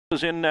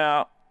is in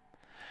now.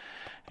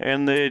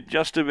 And they're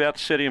just about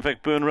setting. In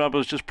fact, Burn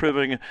Rubber's just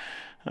proving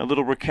a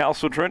little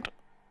recalcitrant.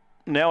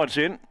 Now it's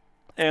in.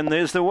 And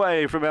there's the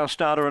way from our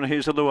starter, and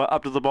here's the lure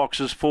up to the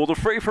boxes for the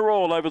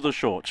free-for-all over the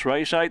shorts.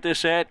 Race 8, they're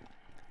set.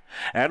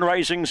 And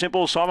Racing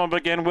Simple Simon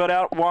began well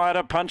out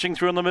wider, punching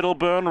through in the middle.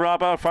 Burn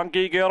Rubber,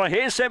 Funky Girl.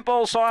 Here's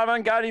Simple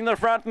Simon guiding the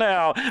front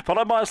now,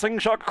 followed by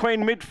Slingshot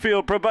Queen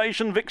midfield.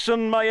 Probation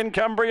Vixen, May and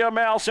Cumbria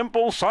Mal.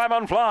 Simple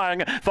Simon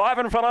flying 5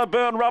 in front of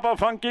Burn Rubber,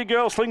 Funky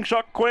Girl,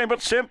 Slingshot Queen,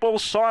 but Simple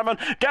Simon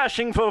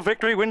dashing for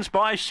victory, wins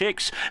by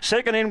 6.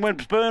 Second in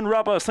went Burn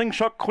Rubber.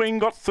 Slingshot Queen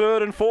got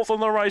third, and fourth on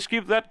the race.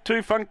 Give that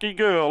to Funky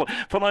Girl,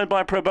 followed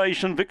by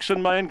Probation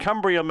Vixen, May and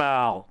Cumbria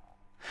Mal.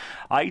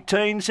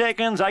 18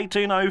 seconds,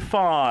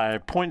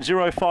 18.05,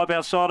 0.05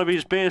 outside of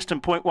his best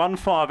and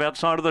 0.15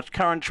 outside of the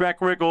current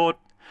track record.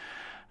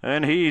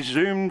 And he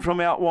zoomed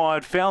from out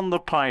wide, found the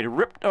paint,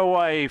 ripped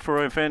away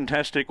for a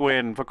fantastic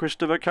win for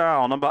Christopher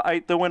Carl. Number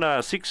 8, the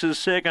winner. 6 is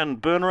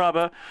second, Burn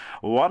Rubber.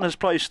 1 has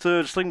placed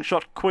third,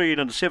 Slingshot Queen,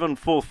 and 7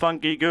 fourth,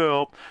 Funky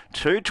Girl.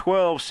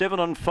 2:12, 7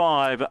 and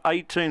 5,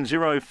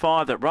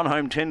 18.05. That run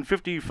home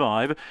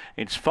 10.55.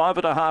 It's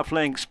 5.5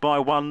 lengths by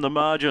 1 the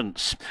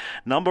margins.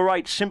 Number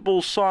 8,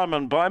 Simple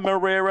Simon by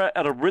Marrera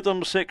at a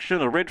rhythm section.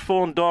 A red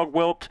fawn dog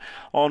whelped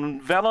on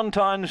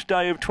Valentine's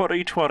Day of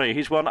 2020.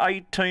 He's won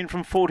 18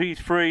 from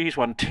 43. He's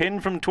won 10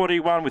 from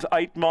 21 with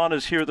 8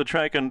 minors here at the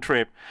Track and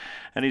Trip.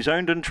 And he's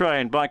owned and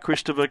trained by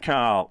Christopher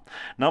Carl.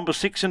 Number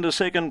 6 into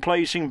second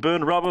placing,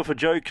 Burn Rubber for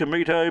Joe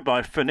Comito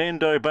by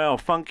Fernando Bale,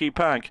 Funky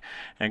Punk.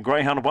 And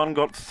Greyhound 1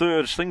 got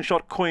third,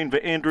 Slingshot Queen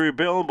for Andrew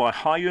Bell by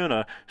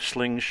Hyuna,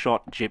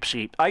 Slingshot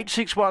Gypsy.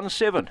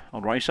 8617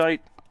 on race 8.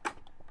 On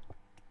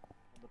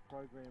the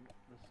program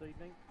this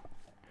evening,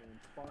 and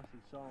Spicy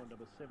Siren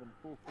number 7,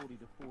 440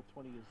 to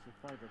 420 is the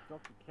favourite.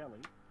 Dr. Kelly,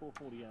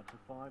 440 out to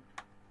 5.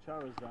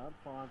 Charizard,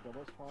 $5,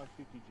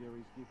 5.50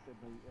 Jerry's gift, and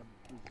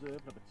the reserve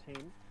number 10,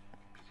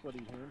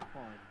 Sweaty Hand,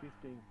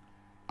 5.15.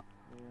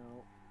 Now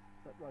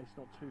that race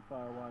not too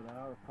far away. They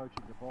are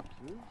approaching the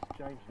boxes.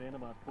 James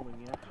Vandermark pulling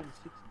action.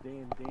 6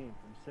 Dan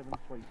from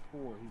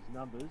 7.34. His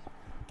numbers.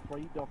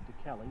 3 Dr.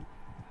 Kelly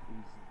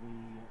is the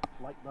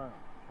late mail,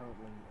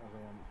 currently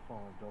around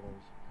 $5.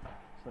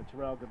 So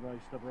Terralgan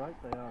race number 8.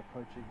 They are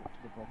approaching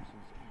the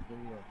boxes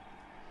there.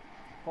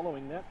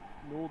 Following that,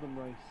 Northern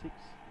race 6.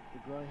 The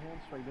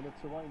Greyhounds 3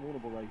 minutes away,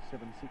 Warrnambool race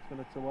 7, 6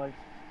 minutes away,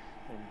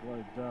 and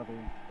Globe Derby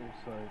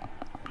also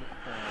not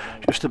far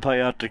away. Just a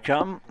payout to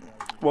come.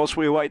 Whilst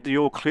we await the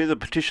all clear, the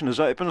petition is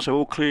open, so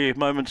all clear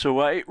moments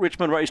away.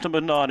 Richmond race number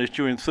 9 is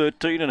due in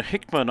 13, and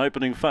Hickman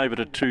opening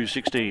favourite at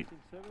 2.60.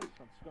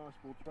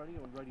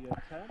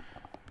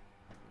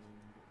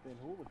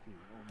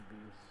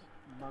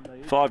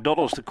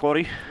 $5 the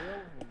quaddie.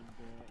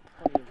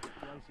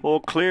 All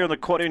clear, and the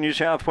quaddie in New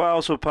South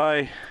Wales will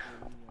pay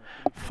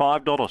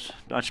 $5.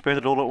 Don't spend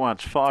it all at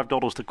once.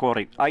 $5 the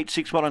quaddie. 8,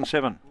 6, 1 and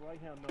 7.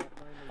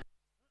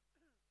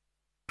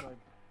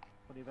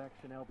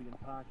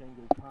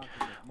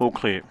 All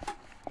clear.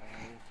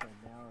 Also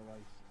Nara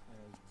race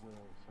as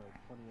well, so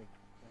plenty of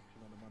action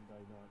on a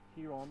Monday night.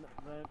 Here on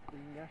the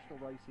National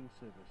Racing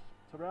Service.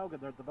 Terralgan,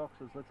 they're at the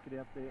boxes. Let's get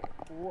out there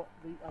for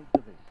the 8th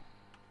event.